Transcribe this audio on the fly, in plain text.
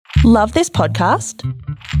Love this podcast?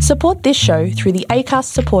 Support this show through the Acast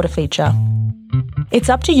supporter feature. It's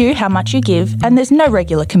up to you how much you give, and there's no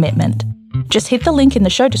regular commitment. Just hit the link in the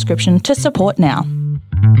show description to support now.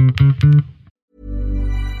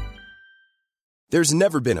 There's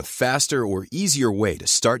never been a faster or easier way to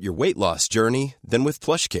start your weight loss journey than with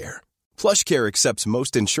PlushCare. PlushCare accepts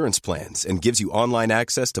most insurance plans and gives you online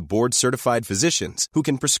access to board-certified physicians who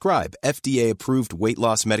can prescribe FDA-approved weight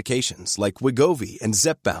loss medications like Wegovy and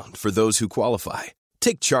Zepbound for those who qualify.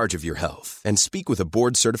 Take charge of your health and speak with a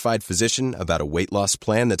board-certified physician about a weight loss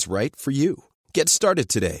plan that's right for you. Get started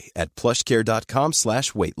today at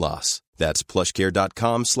plushcare.com/weight loss. That's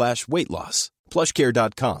plushcare.com/weight loss.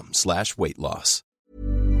 plushcare.com/weight loss.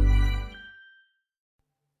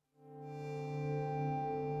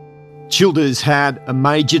 Childers had a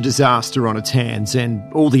major disaster on its hands, and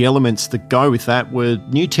all the elements that go with that were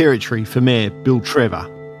new territory for Mayor Bill Trevor.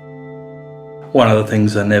 One of the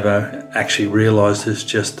things I never actually realised is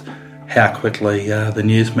just how quickly the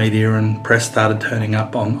news media and press started turning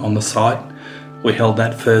up on the site. We held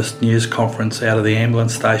that first news conference out of the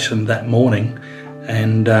ambulance station that morning,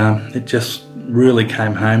 and it just really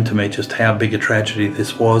came home to me just how big a tragedy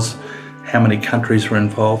this was, how many countries were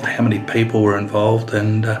involved, how many people were involved,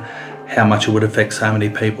 and how much it would affect so many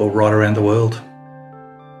people right around the world.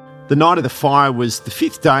 The night of the fire was the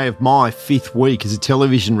 5th day of my 5th week as a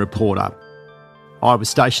television reporter. I was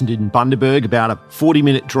stationed in Bundaberg, about a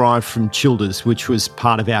 40-minute drive from Childers, which was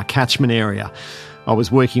part of our catchment area. I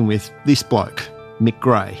was working with this bloke, Mick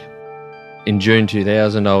Gray. In June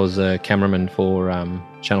 2000, I was a cameraman for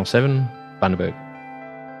Channel 7, Bundaberg.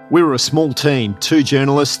 We were a small team, 2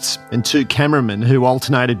 journalists and 2 cameramen who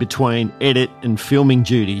alternated between edit and filming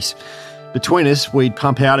duties. Between us, we'd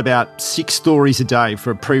pump out about 6 stories a day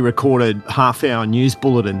for a pre-recorded half-hour news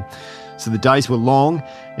bulletin. So the days were long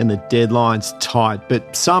and the deadlines tight,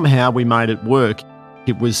 but somehow we made it work.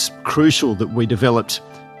 It was crucial that we developed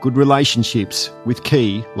good relationships with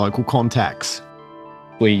key local contacts.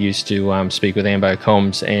 We used to speak with Ambo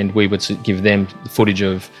Comms, and we would give them footage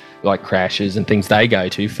of like crashes and things they go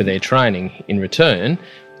to for their training. In return,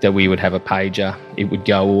 that we would have a pager, it would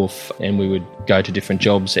go off, and we would go to different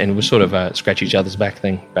jobs, and it was sort of a scratch each other's back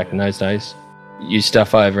thing back in those days. You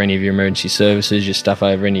stuff over any of your emergency services, you stuff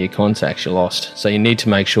over any of your contacts, you're lost. So you need to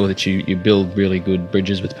make sure that you build really good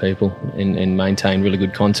bridges with people and maintain really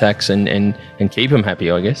good contacts and keep them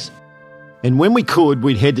happy, I guess. And when we could,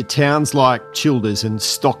 we'd head to towns like Childers and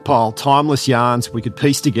stockpile timeless yarns we could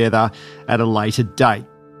piece together at a later date.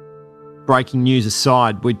 Breaking news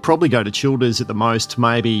aside, we'd probably go to Childers at the most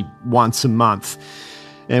maybe once a month.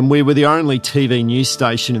 And we were the only TV news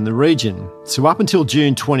station in the region. So up until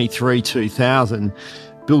June 23, 2000,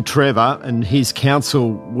 Bill Trevor and his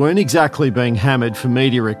council weren't exactly being hammered for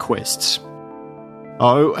media requests.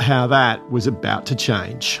 Oh, how that was about to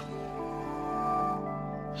change.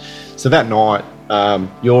 So that night,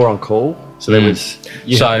 you're on call. So there was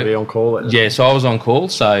you had to be on call. Yeah, so I was on call.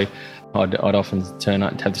 So I'd often turn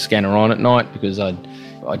up and have the scanner on at night because I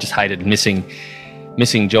just hated missing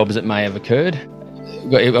jobs that may have occurred.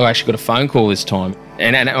 I actually got a phone call this time,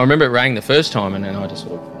 and I remember it rang the first time, and then I just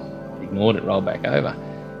sort of ignored it, rolled back over,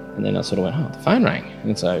 and then I sort of went, "Oh, the phone rang,"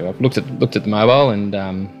 and so I looked at the mobile, and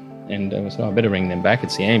I was, "Oh, I better ring them back.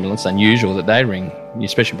 It's the ambulance." It's unusual that they ring,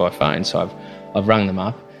 especially by phone, so I've rung them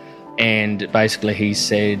up, and basically he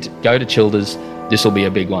said, "Go to Childers. This will be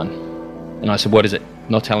a big one." And I said, "What is it?"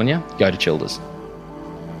 "Not telling you. Go to Childers."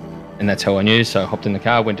 And that's how I knew. So I hopped in the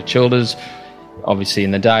car, went to Childers. Obviously, in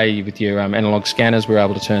the day with your analogue scanners, we were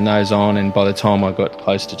able to turn those on, and by the time I got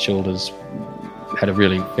close to Childers, had a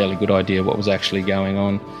really fairly good idea what was actually going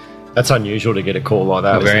on. That's unusual to get a call like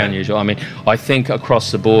that. Very unusual. I mean, I think across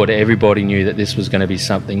the board, everybody knew that this was going to be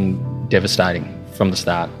something devastating from the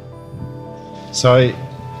start. So it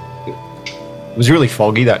was really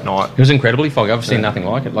foggy that night. It was incredibly foggy. I've seen nothing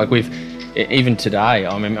like it. Like even today,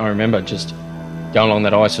 I remember just going along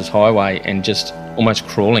that Isis highway and just almost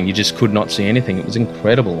crawling. You just could not see anything. It was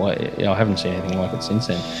incredible. I haven't seen anything like it since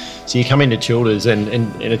then. So you come into Childers and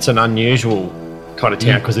it's an unusual kind of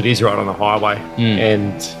town because it is right on the highway.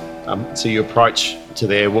 And so you approach to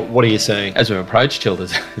there. What are you seeing? As we approached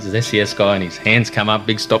Childers, there's an SES guy and his hands come up,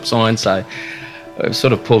 big stop sign. So I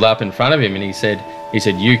sort of pulled up in front of him and he said,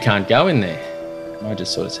 "You can't go in there." And I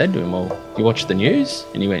just sort of said to him, "Well, you watch the news?"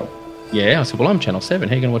 And he went, "Yeah." I said, "Well, I'm Channel 7.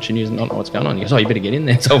 How are you going to watch the news and not know what's going on?" He goes, "Oh, you better get in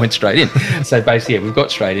there." So I went straight in. So basically, we've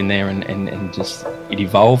got straight in there and just it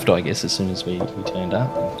evolved, I guess, as soon as we turned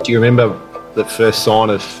up. Do you remember the first sign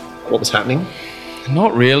of what was happening?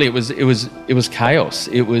 Not really. It was chaos.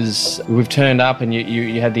 We've turned up and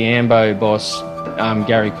you had the Ambo boss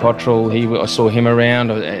Gary Cottrell, I saw him around.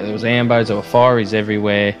 There was ambos, there were fireys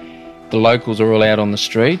everywhere. The locals were all out on the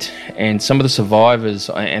street, and some of the survivors,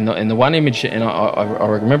 and the one image, and I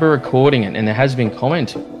remember recording it, and there has been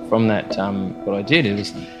comment from that, what I did, it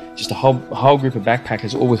was just a whole group of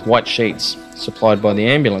backpackers, all with white sheets supplied by the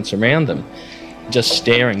ambulance around them, just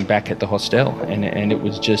staring back at the hostel, and it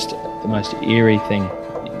was just the most eerie thing.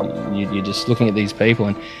 You're just looking at these people,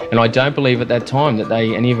 and I don't believe at that time that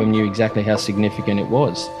any of them knew exactly how significant it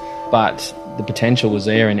was, but the potential was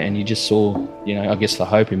there, and you just saw, I guess, the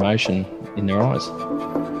hope, emotion in their eyes.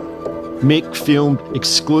 Mick filmed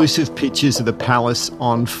exclusive pictures of the palace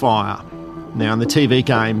on fire. Now, in the TV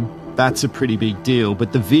game, that's a pretty big deal,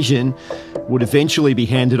 but the vision would eventually be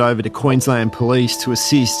handed over to Queensland Police to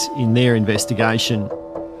assist in their investigation.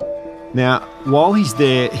 Now, while he's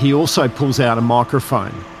there, he also pulls out a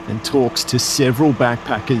microphone and talks to several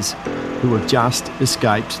backpackers who have just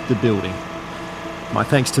escaped the building. My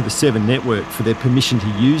thanks to the Seven Network for their permission to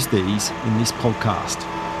use these in this podcast.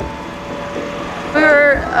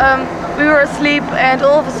 We were asleep, and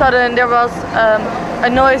all of a sudden there was a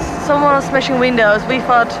noise. Someone was smashing windows. We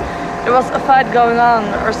thought there was a fight going on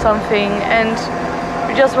or something, and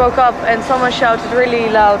we just woke up and someone shouted really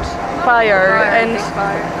loud, "Fire!" and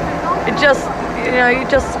it just, you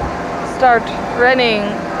just start running,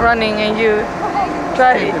 and you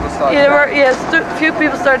try. Few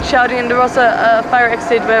people started shouting, and there was a fire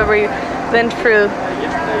exit where we went through,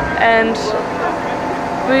 and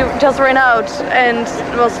we just ran out, and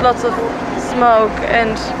there was lots of smoke,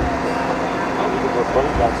 and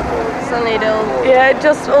suddenly it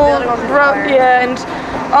just all broke. Yeah, and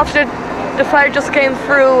after the fire just came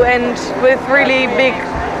through, and with really big.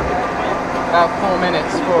 About 4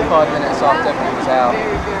 or 5 minutes after everything was out,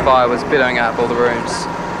 fire was billowing out of all the rooms.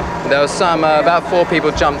 There was about 4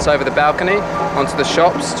 people jumped over the balcony onto the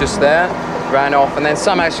shops just there, ran off, and then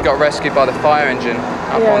some actually got rescued by the fire engine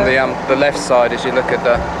up on the left side as you look at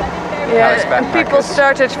the palace backpackers. And people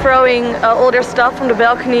started throwing all their stuff from the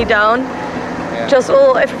balcony down, just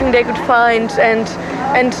everything they could find, and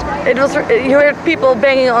it was, you heard people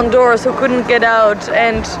banging on doors who couldn't get out,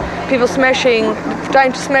 and people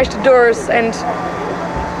trying to smash the doors, and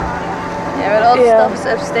but all the stuff was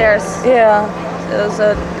upstairs.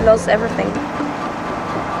 So lost everything.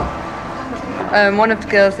 One of the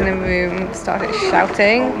girls in the room started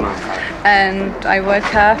shouting, and I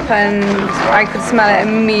woke up and I could smell it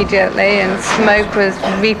immediately, and smoke was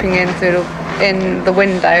leaping in the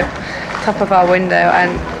window, top of our window,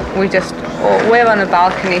 and we're on a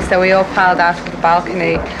balcony, so we all piled out of the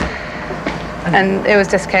balcony, and it was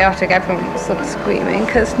just chaotic. Everyone was sort of screaming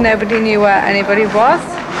because nobody knew where anybody was,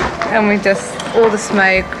 and all the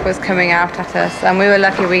smoke was coming out at us, and we were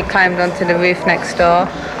lucky we climbed onto the roof next door,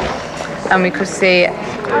 and we could see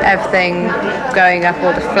everything going up,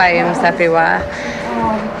 all the flames everywhere.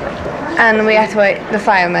 And we had to wait. The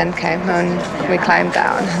firemen came and we climbed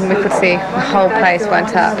down, and we could see the whole place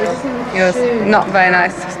went up. It was not very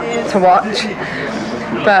nice to watch,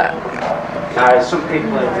 but some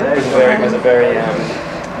people, was it very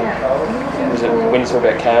when you talk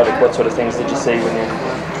about chaotic, what sort of things did you see when you?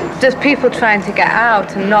 Just people trying to get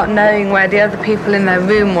out and not knowing where the other people in their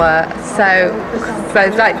room were. So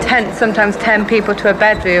it's like sometimes 10 people to a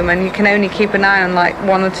bedroom, and you can only keep an eye on like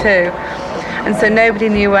 1 or 2. And so nobody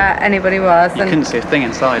knew where anybody was. You couldn't see a thing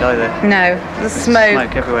inside either. No, the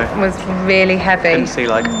smoke everywhere. Was really heavy. You couldn't see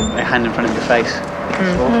like a hand in front of your face. It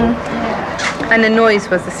was awful. And the noise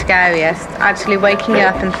was the scariest. Actually waking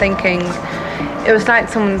up and thinking, it was like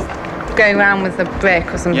someone's going around with a brick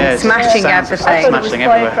or something, smashing everything. Smashing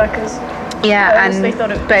everywhere.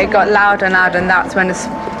 But it got louder and louder, and that's when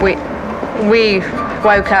we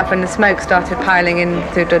woke up and the smoke started piling in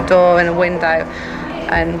through the door and a window,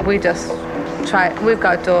 and we just tried. We've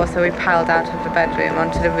got a door, so we piled out of the bedroom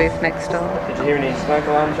onto the roof next door. Did you hear any smoke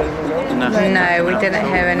alarms or anything? No, we didn't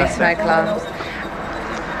hear any smoke alarms.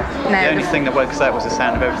 The only thing that woke us up was the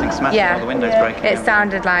sound of everything smashing, all the windows breaking. It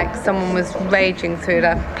sounded like someone was raging through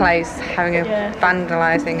the place,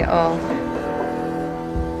 vandalising it all.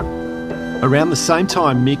 Around the same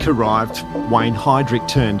time Mick arrived, Wayne Heydrich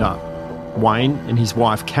turned up. Wayne and his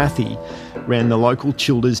wife Kathy ran the local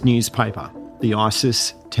Childers newspaper, the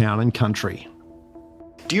ISIS Town and Country.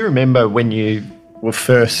 Do you remember when you were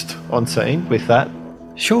first on scene with that?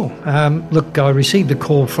 Sure. Look, I received a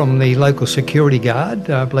call from the local security guard,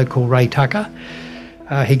 a bloke called Ray Tucker.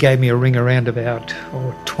 He gave me a ring around about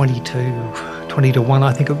 20 to 1,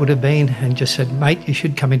 I think it would have been, and just said, "Mate, you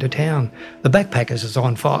should come into town. The Backpackers is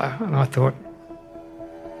on fire." And I thought,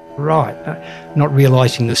 Right, not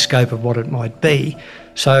realising the scope of what it might be.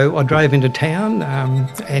 So I drove into town,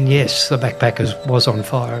 and yes, the Backpackers was on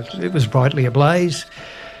fire. It was brightly ablaze.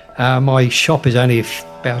 My shop is only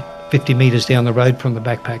about 50 metres down the road from the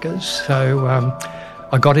Backpackers. So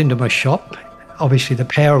I got into my shop. Obviously the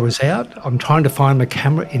power was out. I'm trying to find my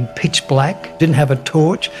camera in pitch black. Didn't have a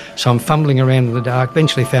torch, so I'm fumbling around in the dark.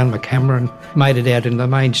 Eventually found my camera and made it out into the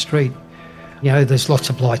main street. You know, there's lots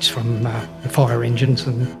of lights from the fire engines,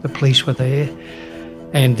 and the police were there,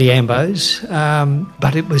 and the ambos.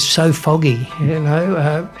 But it was so foggy, you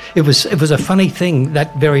know. It was a funny thing.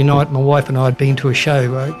 That very night, my wife and I had been to a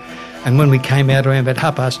show, and when we came out around about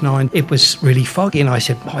 9:30, it was really foggy, and I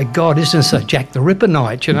said, "My God, isn't this a Jack the Ripper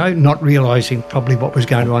night?" You know, not realising probably what was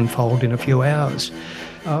going to unfold in a few hours.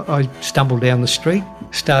 I stumbled down the street,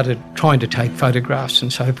 started trying to take photographs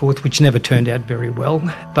and so forth, which never turned out very well.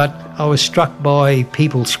 But I was struck by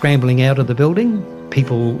people scrambling out of the building,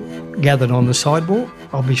 people gathered on the sidewalk,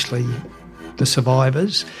 obviously the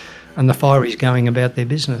survivors, and the fireys going about their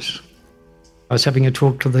business. I was having a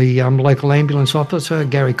talk to the local ambulance officer,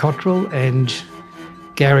 Gary Cottrell, and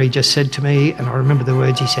Gary just said to me, and I remember the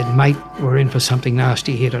words he said, "Mate, we're in for something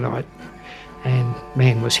nasty here tonight." And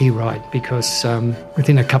man, was he right, because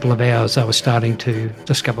within a couple of hours I was starting to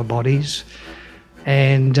discover bodies.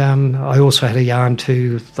 And I also had a yarn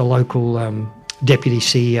to the local deputy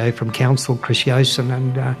CEO from council, Chris Yosen,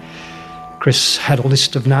 and Chris had a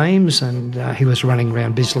list of names, and he was running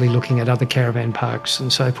around busily looking at other caravan parks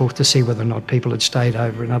and so forth to see whether or not people had stayed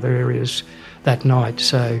over in other areas that night.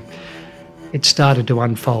 So it started to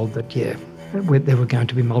unfold that, yeah, there were going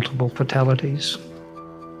to be multiple fatalities.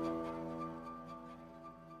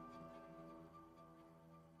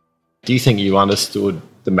 Do you think you understood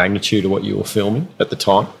the magnitude of what you were filming at the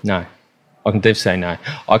time? No. I can definitely say no.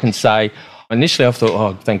 I can say, initially I thought,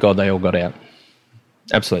 oh, thank God they all got out.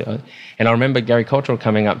 Absolutely. And I remember Gary Cottrell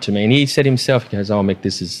coming up to me, and he said himself, he goes, "Oh, Mick,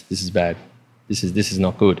 this is bad. This is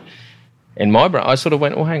not good." And I sort of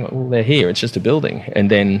went, "Oh, hang on, well, they're here. It's just a building." And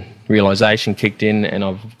then realisation kicked in, and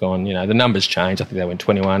I've gone, you know, the numbers changed. I think they went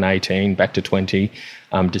 21, 18, back to 20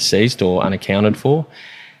 deceased or unaccounted for.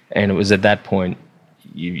 And it was at that point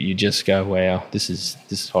you just go, wow, this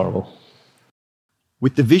is horrible.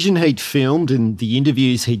 With the vision he'd filmed and the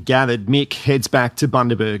interviews he'd gathered, Mick heads back to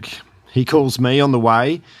Bundaberg. He calls me on the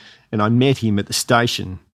way, and I met him at the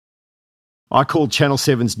station. I called Channel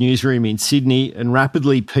 7's newsroom in Sydney and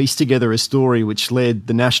rapidly pieced together a story which led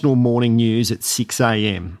the national morning news at 6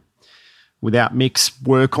 a.m. Without Mick's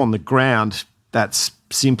work on the ground, that's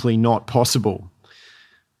simply not possible.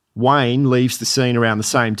 Wayne leaves the scene around the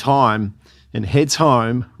same time and heads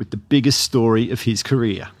home with the biggest story of his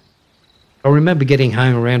career. I remember getting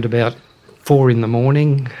home around about 4 in the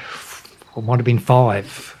morning, or might have been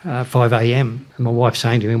 5 a.m, and my wife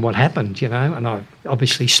saying to me, "What happened?" You know, and I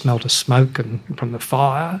obviously smelt a smoke from the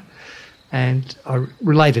fire, and I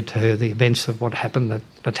related to her the events of what happened, the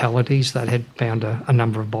fatalities. They had found a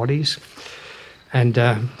number of bodies, and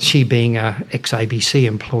she, being an ex-ABC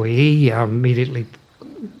employee, immediately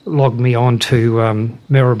logged me on to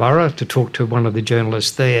Maryborough to talk to one of the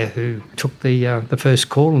journalists there, who took the first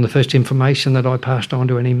call and the first information that I passed on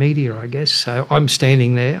to any media, I guess. So I'm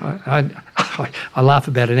standing there. I laugh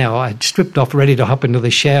about it now. I had stripped off, ready to hop into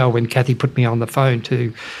the shower when Kathy put me on the phone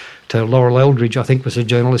to Laurel Eldridge, I think was a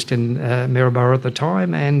journalist in Maryborough at the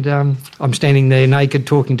time, and I'm standing there naked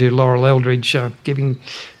talking to Laurel Eldridge, giving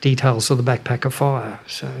details of the Backpacker fire.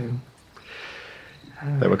 So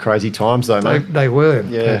they were crazy times, though, mate. They were,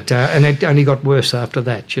 yeah. But, and it only got worse after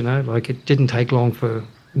that, you know. Like, it didn't take long for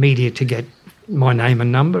media to get my name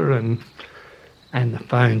and number, and the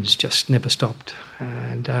phones just never stopped.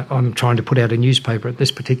 And I'm trying to put out a newspaper at this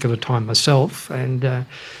particular time myself, and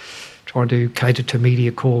trying to cater to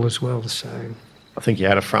media call as well. So I think you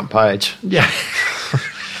had a front page. Yeah,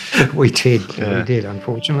 we did. Yeah. We did,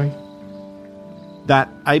 unfortunately. That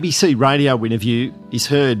ABC radio interview is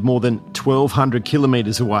heard more than 1,200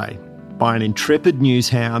 kilometres away by an intrepid news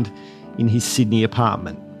hound in his Sydney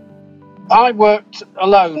apartment. I worked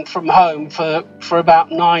alone from home for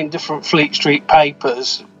about 9 different Fleet Street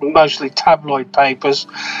papers, mostly tabloid papers,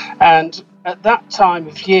 and at that time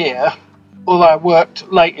of year, although I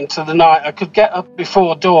worked late into the night, I could get up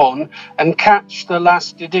before dawn and catch the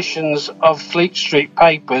last editions of Fleet Street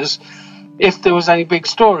papers if there was any big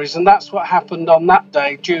stories, and that's what happened on that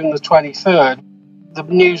day, June the 23rd. The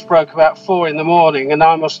news broke about 4 in the morning, and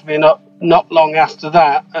I must have been up not long after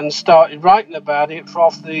that and started writing about it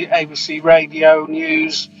off the ABC radio,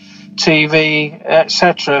 news, TV,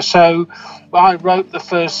 etc. So I wrote the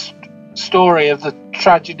first story of the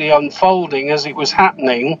tragedy unfolding as it was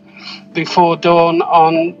happening before dawn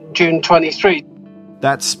on June 23.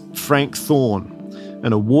 That's Frank Thorne,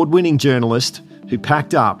 an award-winning journalist who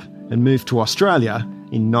packed up and moved to Australia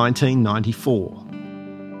in 1994.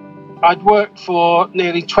 I'd worked for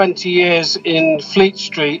nearly 20 years in Fleet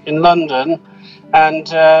Street in London, and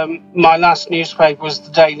my last newspaper was the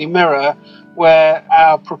Daily Mirror, where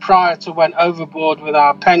our proprietor went overboard with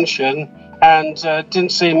our pension and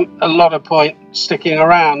didn't seem a lot of point sticking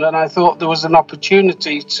around. And I thought there was an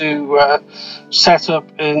opportunity to set up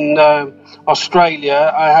in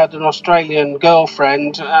Australia. I had an Australian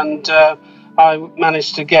girlfriend, and I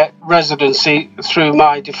managed to get residency through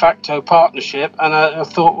my de facto partnership. And I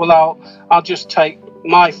thought, well, I'll just take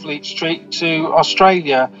my Fleet Street to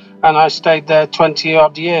Australia. And I stayed there 20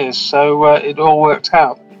 odd years. So it all worked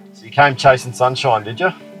out. So you came chasing sunshine, did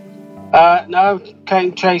you? No,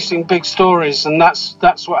 came chasing big stories, and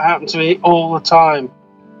that's what happened to me all the time.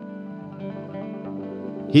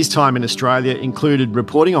 His time in Australia included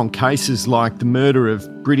reporting on cases like the murder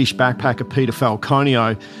of British backpacker Peter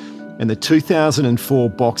Falconio and the 2004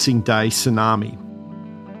 Boxing Day tsunami.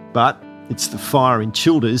 But it's the fire in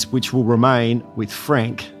Childers which will remain with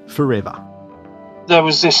Frank forever. There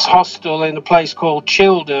was this hostel in a place called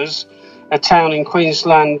Childers, a town in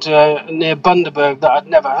Queensland near Bundaberg that I'd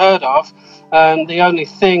never heard of. And the only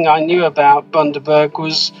thing I knew about Bundaberg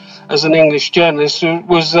was, as an English journalist,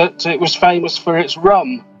 was that it was famous for its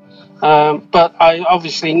rum. But I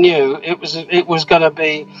obviously knew it was going to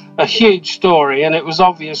be a huge story, and it was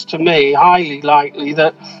obvious to me, highly likely,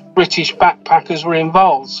 that British backpackers were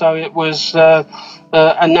involved. So it was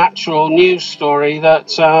a natural news story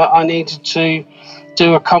that I needed to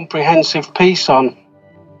do a comprehensive piece on.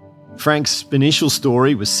 Frank's initial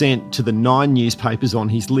story was sent to the 9 newspapers on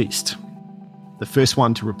his list. The first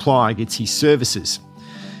one to reply gets his services.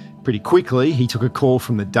 Pretty quickly, he took a call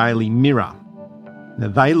from the Daily Mirror. Now,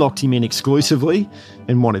 they locked him in exclusively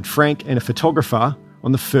and wanted Frank and a photographer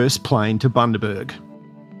on the first plane to Bundaberg.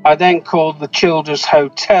 I then called the Childers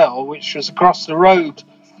Hotel, which was across the road.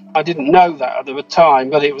 I didn't know that at the time,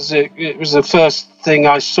 but it was the first thing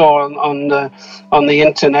I saw on the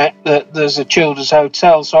internet, that there's a Childers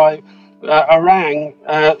Hotel. So I rang,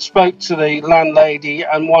 spoke to the landlady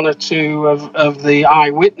and one or two of the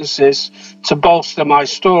eyewitnesses to bolster my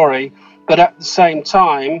story. But at the same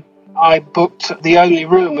time, I booked the only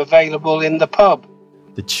room available in the pub.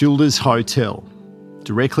 The Childers Hotel,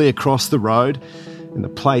 directly across the road, and the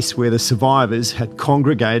place where the survivors had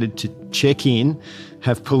congregated to check in,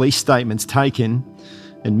 have police statements taken,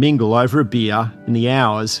 and mingle over a beer in the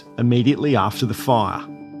hours immediately after the fire.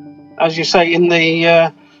 As you say, in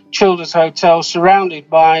the Childers Hotel, surrounded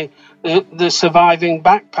by the surviving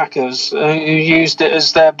backpackers who used it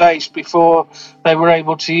as their base before they were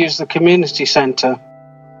able to use the community centre.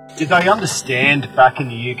 Did they understand back in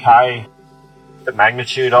the UK the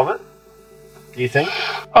magnitude of it, do you think?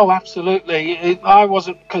 Oh, absolutely. I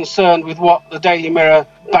wasn't concerned with what the Daily Mirror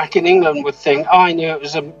back in England would think. I knew it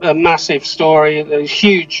was a massive story, a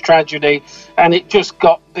huge tragedy, and it just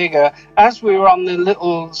got bigger. As we were on the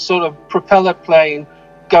little sort of propeller plane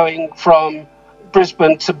going from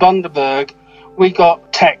Brisbane to Bundaberg, we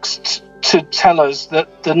got texts to tell us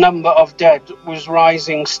that the number of dead was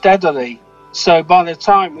rising steadily. So by the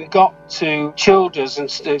time we got to Childers, and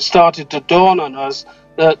it started to dawn on us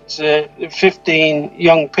that 15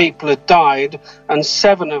 young people had died, and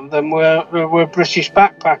 7 of them were British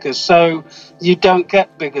backpackers. So you don't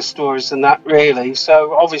get bigger stories than that, really.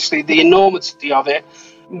 So obviously the enormity of it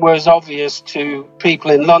was obvious to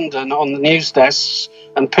people in London on the news desks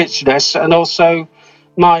and picture desks, and also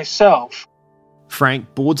myself.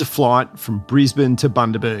 Frank boards a flight from Brisbane to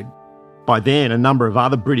Bundaberg. By then, a number of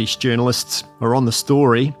other British journalists are on the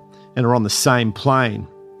story and are on the same plane.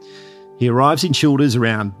 He arrives in Childers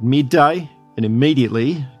around midday and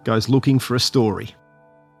immediately goes looking for a story.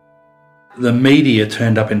 The media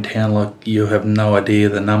turned up in town like you have no idea.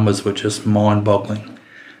 The numbers were just mind-boggling.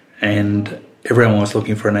 And everyone was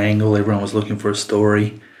looking for an angle, everyone was looking for a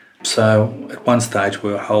story. So at one stage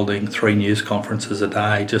we were holding 3 news conferences a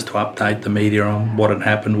day just to update the media on what had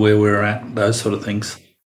happened, where we were at, those sort of things.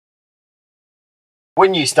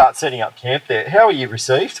 When you start setting up camp there, how were you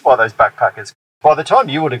received by those backpackers? By the time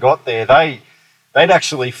you would have got there, they'd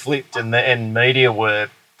actually flipped, and media were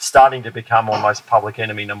starting to become almost public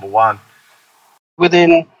enemy number one.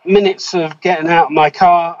 Within minutes of getting out of my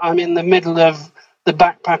car, I'm in the middle of the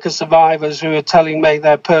backpacker survivors who are telling me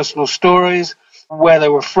their personal stories, where they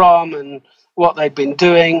were from and what they'd been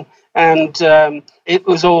doing. and it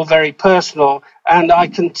was all very personal. And I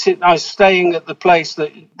was staying at the place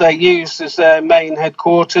that they used as their main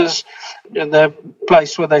headquarters, the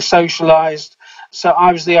place where they socialised. So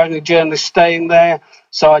I was the only journalist staying there.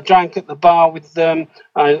 So I drank at the bar with them.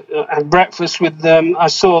 I had breakfast with them. I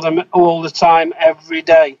saw them all the time, every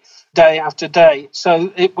day, day after day.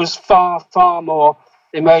 So it was far, far more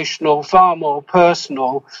emotional, far more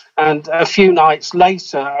personal. And a few nights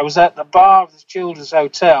later, I was at the bar of the Children's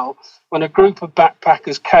Hotel when a group of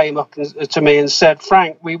backpackers came up to me and said,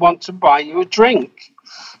 "Frank, we want to buy you a drink."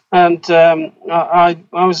 And I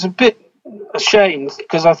was a bit ashamed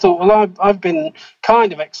because I thought, well, I've been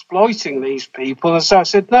kind of exploiting these people. And so I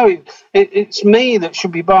said, no, it's me that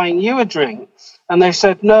should be buying you a drink. And they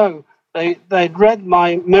said, no, they'd read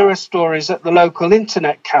my mirror stories at the local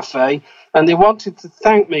internet cafe, and they wanted to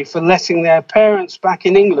thank me for letting their parents back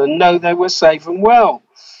in England know they were safe and well.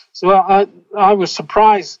 So I was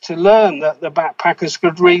surprised to learn that the backpackers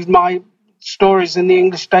could read my stories in the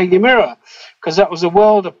English Daily Mirror, because that was a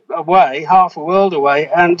world away, half a world away,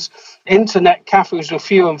 and internet cafes were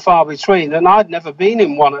few and far between, and I'd never been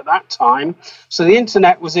in one at that time. So the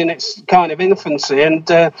internet was in its kind of infancy, and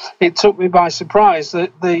it took me by surprise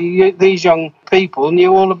that these young people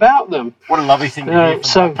knew all about them. What a lovely thing to hear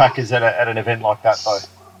from backpackers at an event like that, though.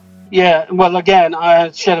 Yeah, well, again, I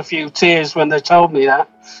shed a few tears when they told me that,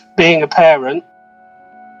 being a parent.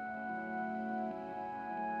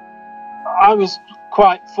 I was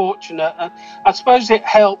quite fortunate. I suppose it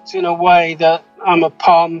helped in a way that I'm a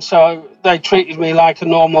POM, so they treated me like a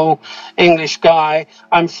normal English guy.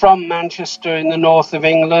 I'm from Manchester in the north of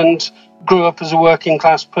England, grew up as a working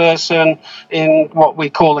class person in what we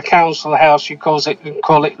call a council house. You call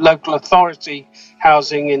it local authority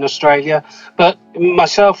housing in Australia. But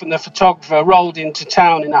myself and the photographer rolled into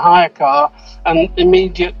town in a hire car, and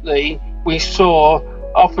immediately we saw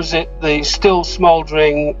opposite the still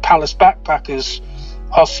smouldering Palace Backpackers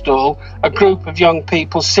hostel a group of young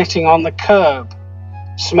people sitting on the curb,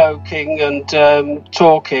 smoking and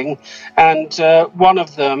talking, and one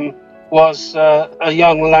of them was a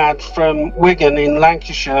young lad from Wigan in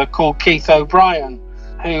Lancashire called Keith O'Brien,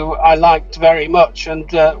 who I liked very much.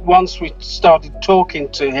 And once we started talking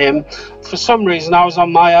to him, for some reason I was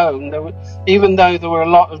on my own. Even though there were a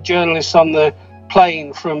lot of journalists on the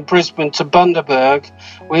plane from Brisbane to Bundaberg,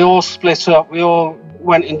 we all split up. We all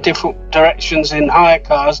went in different directions in hire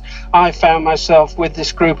cars. I found myself with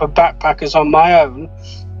this group of backpackers on my own.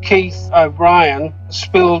 Keith O'Brien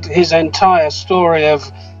spilled his entire story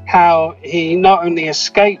of how he not only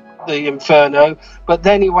escaped the inferno, but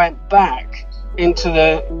then he went back into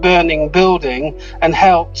the burning building and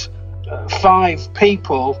helped 5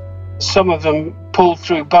 people. Some of them pulled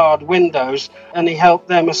through barred windows, and he helped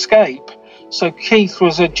them escape. So Keith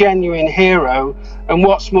was a genuine hero, and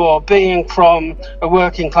what's more, being from a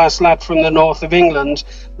working class lad from the north of England,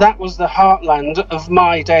 that was the heartland of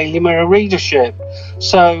my Daily Mirror readership.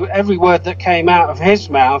 So every word that came out of his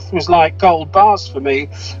mouth was like gold bars for me.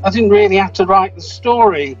 I didn't really have to write the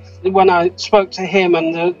story. When I spoke to him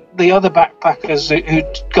and the other backpackers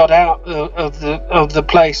who'd got out of the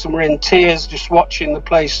place and were in tears just watching the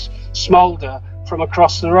place smoulder from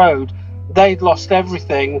across the road, they'd lost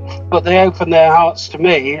everything, but they opened their hearts to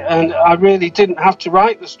me, and I really didn't have to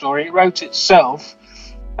write the story. It wrote itself,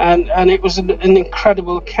 and it was an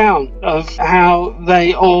incredible account of how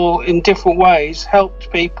they all, in different ways, helped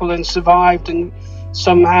people and survived and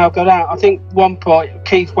somehow got out. I think at one point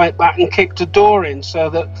Keith went back and kicked a door in so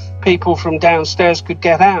that people from downstairs could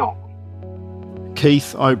get out.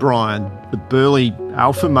 Keith O'Brien, the burly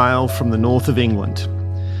alpha male from the north of England.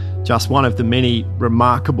 Just one of the many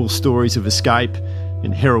remarkable stories of escape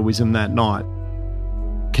and heroism that night.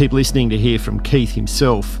 Keep listening to hear from Keith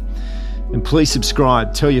himself. And please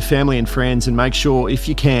subscribe, tell your family and friends, and make sure, if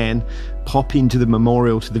you can, pop into the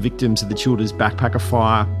memorial to the victims of the Childers Backpacker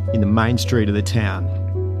Fire in the main street of the town.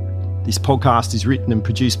 This podcast is written and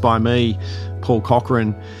produced by me, Paul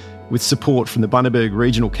Cochrane, with support from the Bundaberg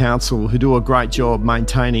Regional Council, who do a great job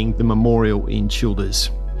maintaining the memorial in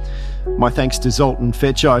Childers. My thanks to Zoltan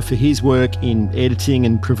Feccio for his work in editing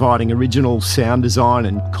and providing original sound design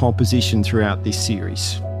and composition throughout this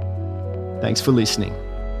series. Thanks for listening.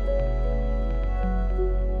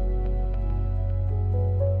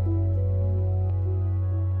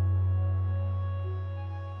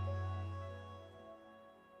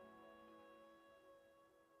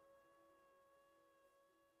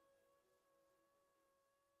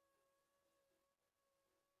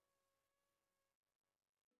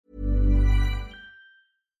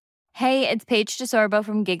 Hey, it's Paige DeSorbo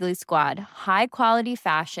from Giggly Squad. High quality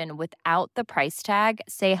fashion without the price tag.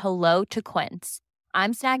 Say hello to Quince.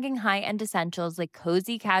 I'm snagging high-end essentials like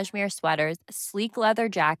cozy cashmere sweaters, sleek leather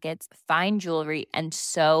jackets, fine jewelry, and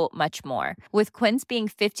so much more. With Quince being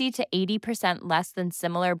 50 to 80% less than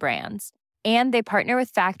similar brands. And they partner with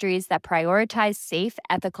factories that prioritize safe,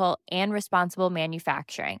 ethical, and responsible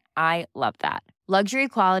manufacturing. I love that. Luxury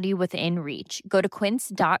quality within reach. Go to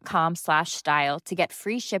quince.com/style to get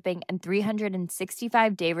free shipping and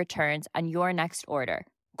 365-day returns on your next order.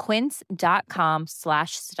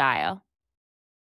 Quince.com/style.